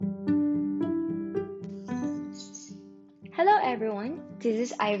Hello, everyone. This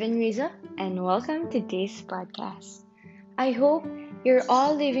is Ivan Riza, and welcome to this podcast. I hope you're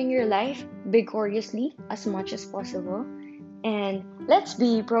all living your life vigorously as much as possible, and let's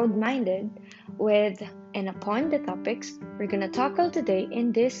be broad minded with and upon the topics we're gonna tackle today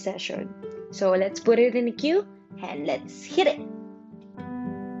in this session. So let's put it in the queue and let's hit it.